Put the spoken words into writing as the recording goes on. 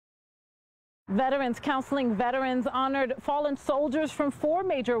Veterans Counseling Veterans honored fallen soldiers from 4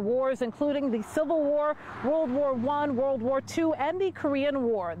 major wars, including the Civil War, World War I, World War II, and the Korean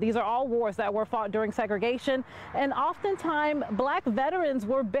War. These are all wars that were fought during segregation, and oftentimes black veterans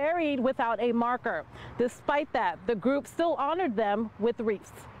were buried without a marker. Despite that, the group still honored them with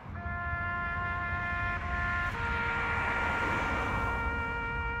wreaths.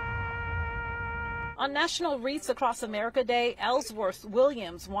 On National Wreaths Across America Day, Ellsworth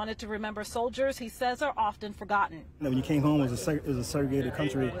Williams wanted to remember soldiers he says are often forgotten. When you came home, it was a segregated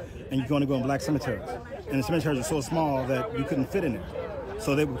country, and you're going to go in black cemeteries. And the cemeteries are so small that you couldn't fit in it.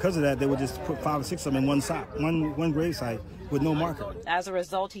 So because of that, they would just put 5 or 6 of them in one grave site with no marker. As a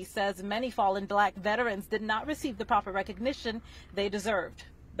result, he says many fallen black veterans did not receive the proper recognition they deserved.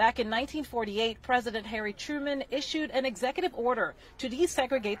 Back in 1948, President Harry Truman issued an executive order to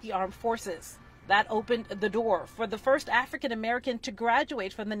desegregate the armed forces. That opened the door for the first African-American to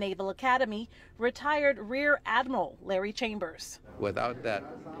graduate from the Naval Academy, retired Rear Admiral Larry Chambers. Without that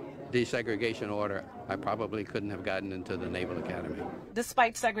desegregation order, I probably couldn't have gotten into the Naval Academy.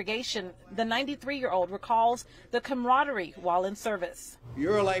 Despite segregation, the 93-year-old recalls the camaraderie while in service.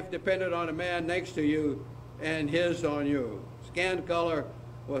 Your life depended on a man next to you and his on you. Skin color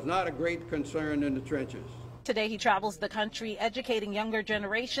was not a great concern in the trenches. Today he travels the country educating younger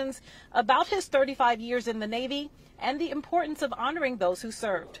generations about his 35 years in the Navy and the importance of honoring those who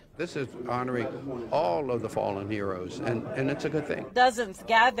served. This is honoring all of the fallen heroes, and it's a good thing. Dozens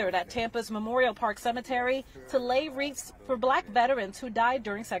gathered at Tampa's Memorial Park Cemetery to lay wreaths for black veterans who died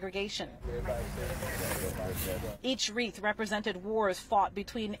during segregation. Each wreath represented wars fought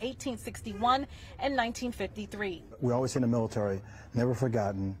between 1861 and 1953. We always say in the military, never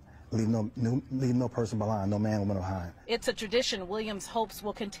forgotten. Leave no person behind, no man or woman behind. It's a tradition Williams hopes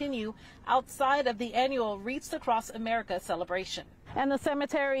will continue outside of the annual Wreaths Across America celebration. And the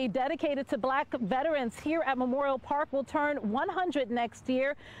cemetery dedicated to black veterans here at Memorial Park will turn 100 next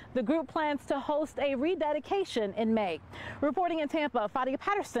year. The group plans to host a rededication in May. Reporting in Tampa, Fadia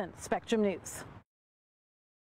Patterson, Spectrum News.